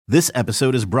This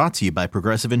episode is brought to you by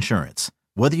Progressive Insurance.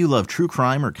 Whether you love true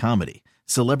crime or comedy,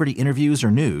 celebrity interviews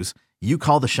or news, you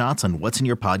call the shots on what's in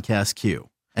your podcast queue.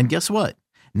 And guess what?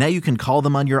 Now you can call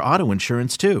them on your auto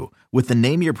insurance too with the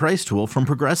Name Your Price tool from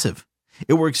Progressive.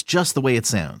 It works just the way it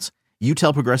sounds. You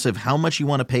tell Progressive how much you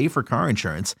want to pay for car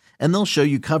insurance, and they'll show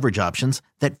you coverage options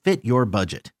that fit your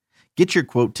budget. Get your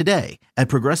quote today at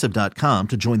Progressive.com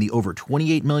to join the over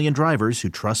 28 million drivers who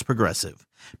trust Progressive.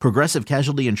 Progressive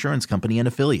Casualty Insurance Company and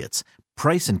Affiliates.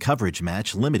 Price and coverage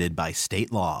match limited by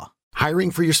state law. Hiring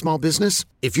for your small business?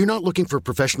 If you're not looking for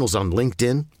professionals on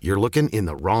LinkedIn, you're looking in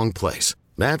the wrong place.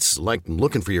 That's like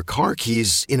looking for your car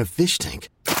keys in a fish tank.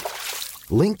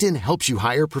 LinkedIn helps you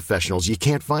hire professionals you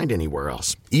can't find anywhere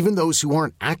else, even those who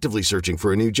aren't actively searching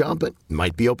for a new job but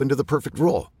might be open to the perfect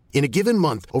role. In a given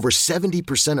month, over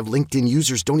 70% of LinkedIn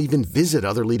users don't even visit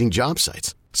other leading job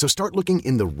sites. So start looking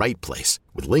in the right place.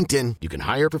 With LinkedIn, you can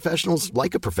hire professionals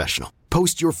like a professional.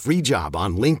 Post your free job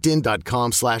on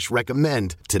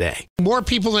linkedin.com/recommend today. More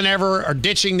people than ever are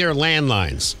ditching their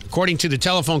landlines. According to the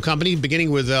telephone company,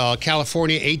 beginning with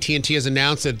California, AT&T has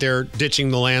announced that they're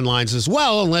ditching the landlines as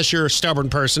well, unless you're a stubborn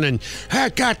person and, I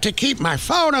got to keep my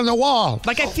phone on the wall.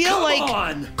 Like, I feel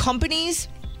like companies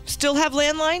still have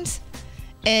landlines.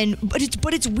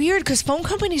 But it's weird because phone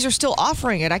companies are still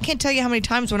offering it. I can't tell you how many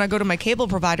times when I go to my cable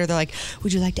provider, they're like,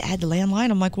 would you like to add the landline?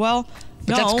 I'm like, well,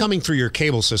 But no. that's coming through your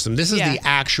cable system. This is the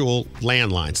actual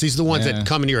landlines. These are the ones that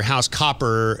come into your house,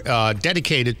 copper,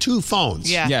 dedicated to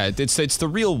phones. Yeah, it's the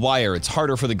real wire. It's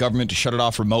harder for the government to shut it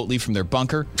off remotely from their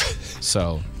bunker,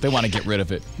 so they want to get rid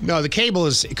of it. No, the cable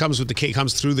comes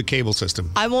through the cable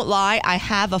system. I won't lie. I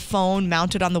have a phone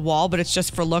mounted on the wall, but it's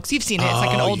just for looks. You've seen it. It's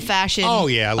like an old-fashioned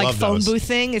love phone those. booth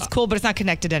thing. It's cool, but it's not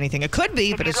connected to anything. It could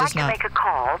be, but it's just not. If you'd like to make a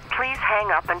call, please hang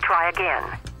up and try again.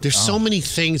 There's so many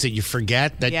things that you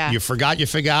forget you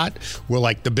forgot. We're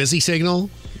like the busy signal,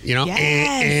 you know.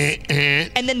 Yes.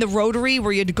 And then the rotary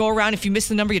where you had to go around. If you missed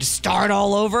the number, you had to start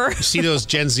all over. You see those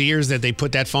Gen Zers that they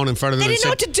put that phone in front of them? They didn't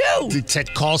know what to do. They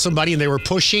said call somebody and they were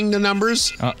pushing the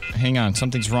numbers. Hang on,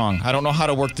 something's wrong. I don't know how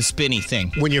to work the spinny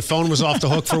thing. When your phone was off the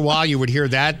hook for a while, you would hear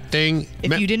that thing.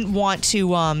 If you didn't want to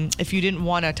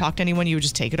talk to anyone, you would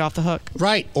just take it off the hook.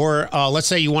 Right. Or let's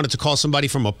say you wanted to call somebody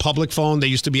from a public phone. They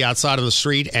used to be outside on the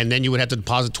street, and then you would have to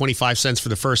deposit 25 cents for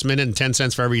the first minute and 10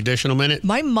 cents for every additional minute.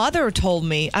 My mother told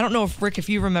me, I don't know if Rick, if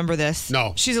you remember this.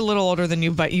 No. She's a little older than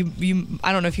you, but you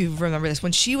I don't know if you remember this.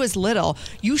 When she was little,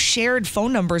 you shared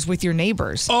phone numbers with your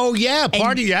neighbors. Oh,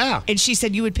 yeah. And she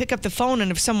said you would pick up the phone,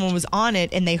 and if someone was on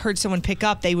it and they heard someone pick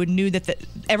up, they would knew that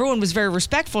everyone was very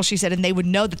respectful, she said, and they would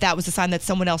know that was a sign that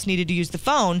someone else needed to use the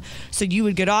phone. So you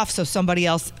would get off so somebody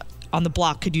else on the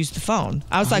block could use the phone.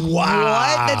 I was like, wow.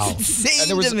 What? That's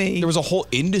insane to me. There was a whole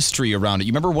industry around it.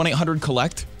 You remember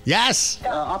 1-800-COLLECT? Yes.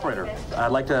 Operator, I'd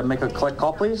like to make a collect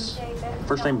call, please.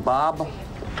 First name Bob.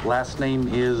 Last name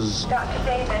is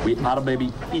We Oughta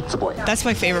Baby Eats a Boy. That's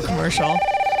my favorite commercial.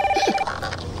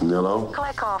 Hello?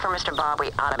 Collect call for Mr. Bob. We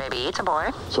Oughta Baby Eats a Boy.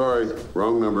 Sorry,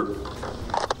 wrong number.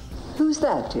 Who's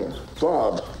that, dear?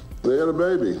 Bob, they had a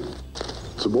baby.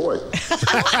 It's a boy.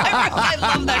 I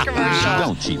love that commercial.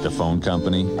 Don't cheat the phone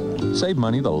company. Save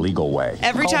money the legal way.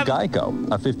 Every Call time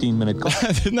Geico, a 15-minute call.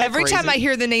 Every time I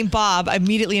hear the name Bob,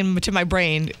 immediately into my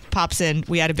brain pops in,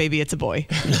 we had a baby, it's a boy.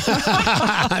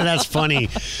 That's funny.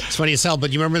 It's funny as hell.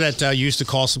 But you remember that you used to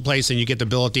call someplace and you get the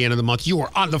bill at the end of the month. You were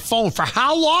on the phone for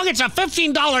how long? It's a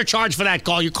 $15 charge for that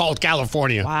call. You called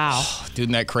California. Wow.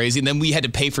 Isn't that crazy? And then we had to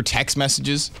pay for text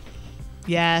messages.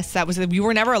 Yes, we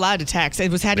were never allowed to text.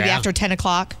 It had to be after 10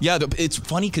 o'clock. Yeah, it's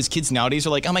funny because kids nowadays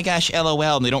are like, oh my gosh,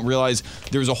 LOL, and they don't realize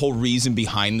there's a whole reason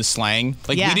behind the slang.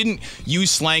 Like, we didn't use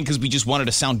slang because we just wanted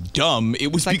to sound dumb.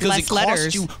 It was because it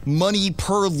cost you money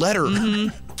per letter.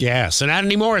 Mm-hmm. Yeah, so not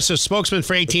anymore. So spokesman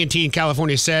for AT&T in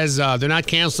California says they're not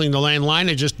canceling the landline,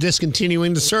 they're just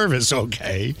discontinuing the service,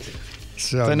 okay?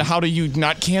 So, then how do you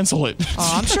not cancel it?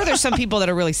 Oh, I'm sure there's some people that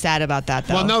are really sad about that,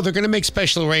 though. Well, no, they're going to make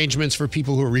special arrangements for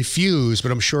people who refuse,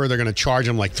 but I'm sure they're going to charge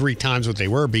them like 3 times what they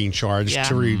were being charged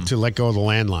to let go of the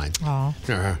landline. Oh.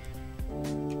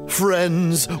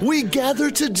 Friends, we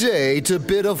gather today to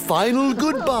bid a final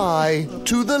goodbye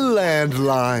to the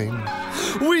landline.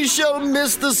 We shall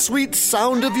miss the sweet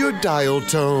sound of your dial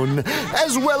tone,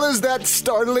 as well as that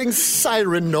startling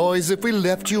siren noise if we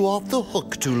left you off the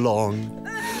hook too long.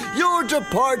 Your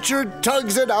departure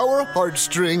tugs at our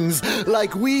heartstrings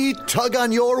like we tug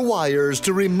on your wires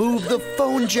to remove the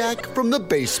phone jack from the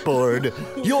baseboard.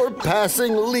 Your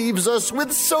passing leaves us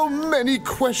with so many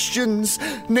questions,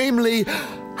 namely,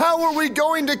 How are we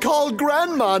going to call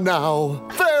Grandma now?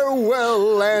 Farewell,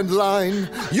 Landline.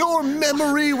 Your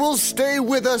memory will stay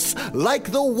with us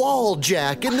like the wall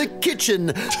jack in the kitchen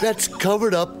that's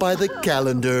covered up by the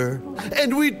calendar.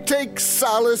 And we take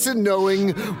solace in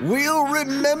knowing we'll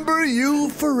remember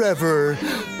you forever,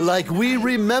 like we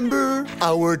remember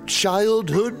our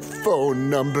childhood phone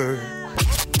number.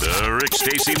 The Rick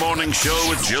Stacy Morning Show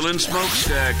with Jill and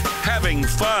Smokestack. Having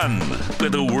fun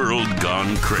with a world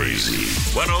gone crazy.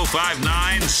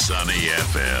 105.9 Sunny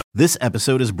FM. This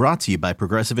episode is brought to you by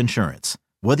Progressive Insurance.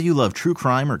 Whether you love true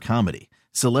crime or comedy,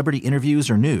 celebrity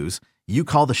interviews or news, you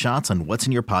call the shots on what's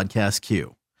in your podcast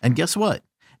queue. And guess what?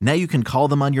 Now you can call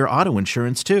them on your auto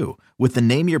insurance too with the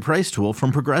Name Your Price tool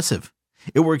from Progressive.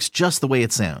 It works just the way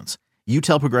it sounds. You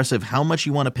tell Progressive how much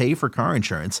you want to pay for car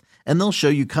insurance, and they'll show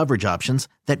you coverage options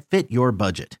that fit your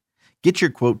budget. Get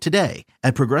your quote today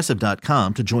at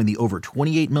Progressive.com to join the over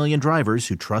 28 million drivers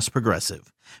who trust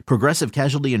Progressive. Progressive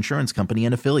Casualty Insurance Company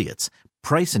and Affiliates.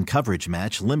 Price and coverage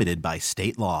match limited by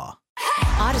state law.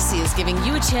 Odyssey is giving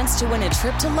you a chance to win a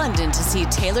trip to London to see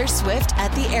Taylor Swift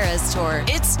at the Eras Tour.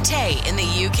 It's Tay in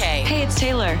the UK. Hey, it's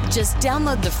Taylor. Just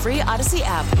download the free Odyssey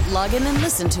app, log in and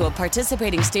listen to a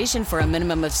participating station for a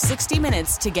minimum of 60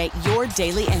 minutes to get your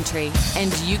daily entry.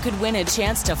 And you could win a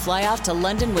chance to fly off to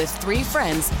London with 3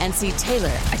 friends and see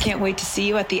Taylor. I can't wait to see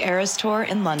you at the Eras Tour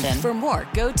in London. For more,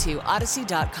 go to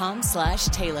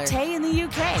odyssey.com/Taylor. Tay in the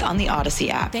UK. It's on the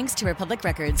Odyssey app. Thanks to Republic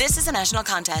Records. This is a national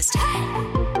contest.